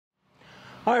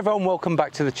Hi everyone, welcome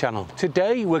back to the channel.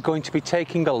 Today we're going to be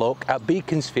taking a look at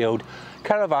Beaconsfield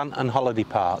Caravan and Holiday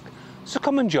Park. So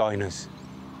come and join us.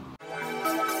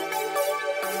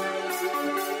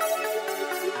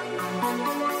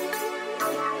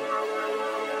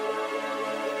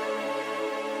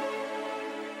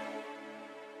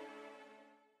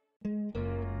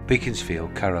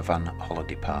 Beaconsfield Caravan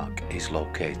Holiday Park is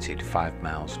located 5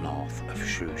 miles north of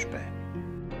Shrewsbury.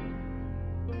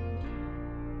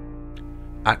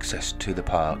 Access to the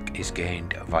park is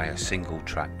gained via single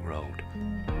track road.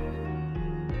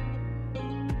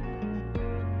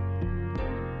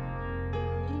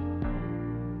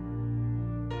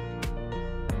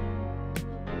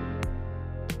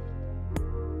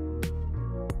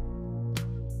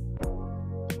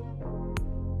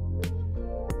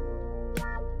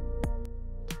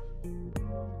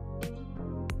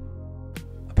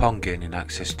 Upon gaining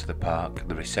access to the park,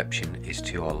 the reception is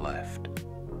to your left.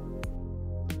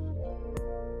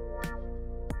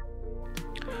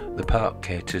 The park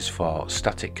caters for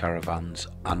static caravans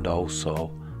and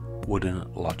also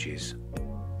wooden lodges.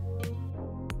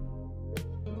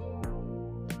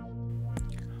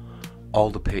 All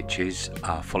the pitches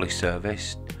are fully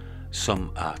serviced.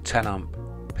 Some are 10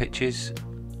 amp pitches,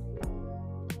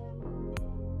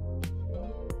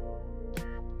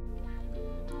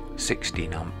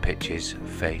 .16 amp pitches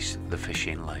face the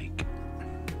fishing lake.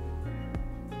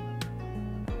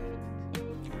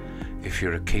 If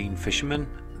you're a keen fisherman,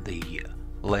 the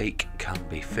lake can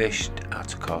be fished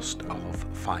at a cost of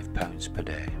 £5 per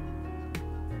day.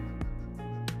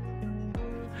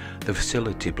 The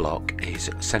facility block is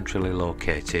centrally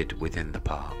located within the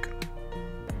park.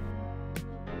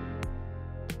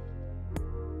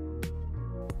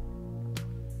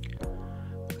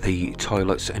 The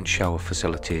toilets and shower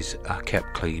facilities are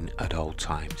kept clean at all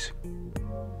times.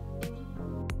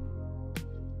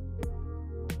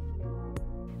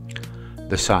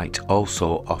 The site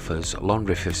also offers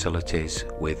laundry facilities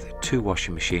with 2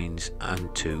 washing machines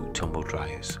and 2 tumble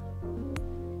dryers.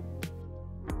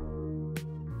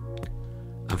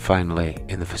 And finally,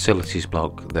 in the facilities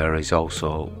block there is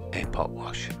also a pot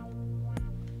wash.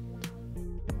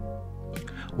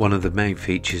 One of the main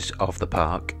features of the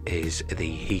park is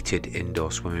the heated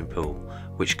indoor swimming pool,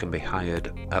 which can be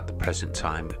hired at the present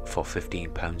time for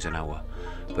 £15 an hour,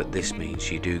 but this means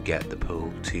you do get the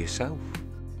pool to yourself.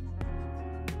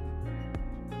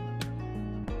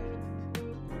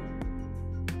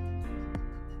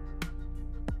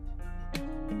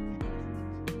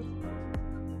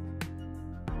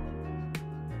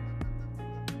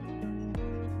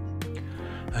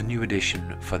 A new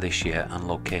addition for this year and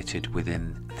located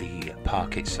within the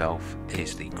park itself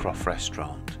is the Croft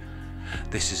Restaurant.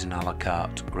 This is an a la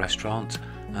carte restaurant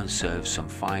and serves some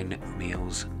fine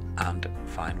meals and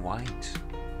fine wines.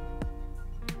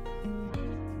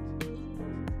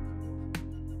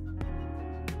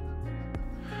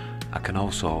 I can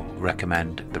also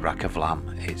recommend the rack of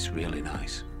lamb, it's really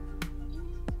nice.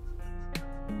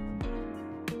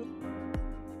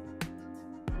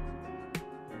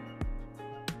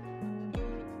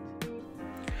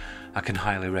 I can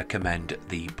highly recommend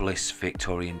the Bliss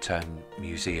Victorian Town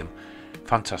Museum.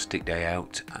 Fantastic day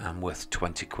out and worth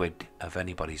 20 quid of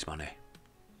anybody's money.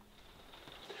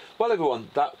 Well everyone,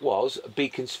 that was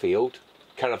Beaconsfield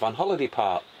Caravan Holiday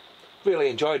Park. Really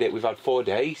enjoyed it. We've had 4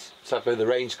 days. Sadly the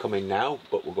rain's coming now,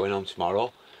 but we're going on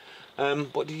tomorrow.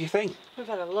 What did you think? We've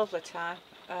had a lovely time.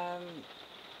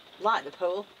 Like the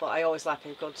pool, but I always like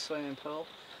a good swimming pool.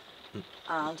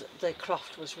 And the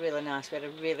Croft was really nice. We had a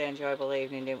really enjoyable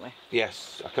evening, didn't we?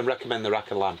 Yes, I can recommend the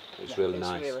rack of lamb. It's really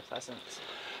nice. It's really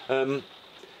pleasant.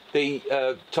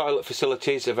 The toilet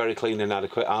facilities are very clean and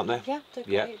adequate, aren't they? Yeah, they're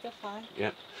great, they're fine.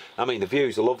 Yeah, I mean the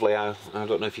views are lovely. I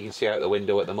don't know if you can see out the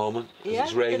window at the moment because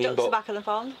it's raining. The ducks back of the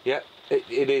pond. Yeah,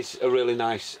 it is a really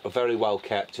nice, a very well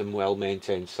kept and well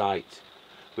maintained site.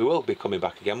 We will be coming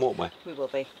back again, won't we? We will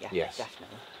be, yeah, yes,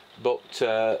 definitely.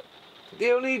 But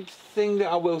the only thing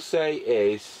that I will say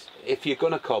is, if you're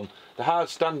going to come, the hard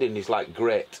standing is like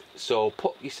grit, so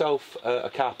put yourself a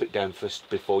carpet down first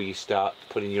before you start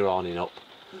putting your awning up.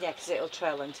 Yeah, because it'll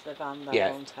trail into the van then,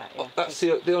 yeah. won't it? Yeah, that's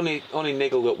the only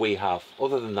niggle that we have.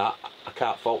 Other than that, I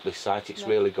can't fault this site, it's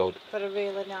really good. But a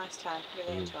really nice time,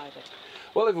 really enjoyed it.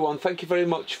 Well everyone, thank you very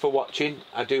much for watching.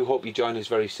 I do hope you join us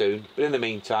very soon, but in the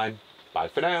meantime, bye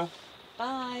for now.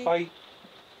 Bye. Bye.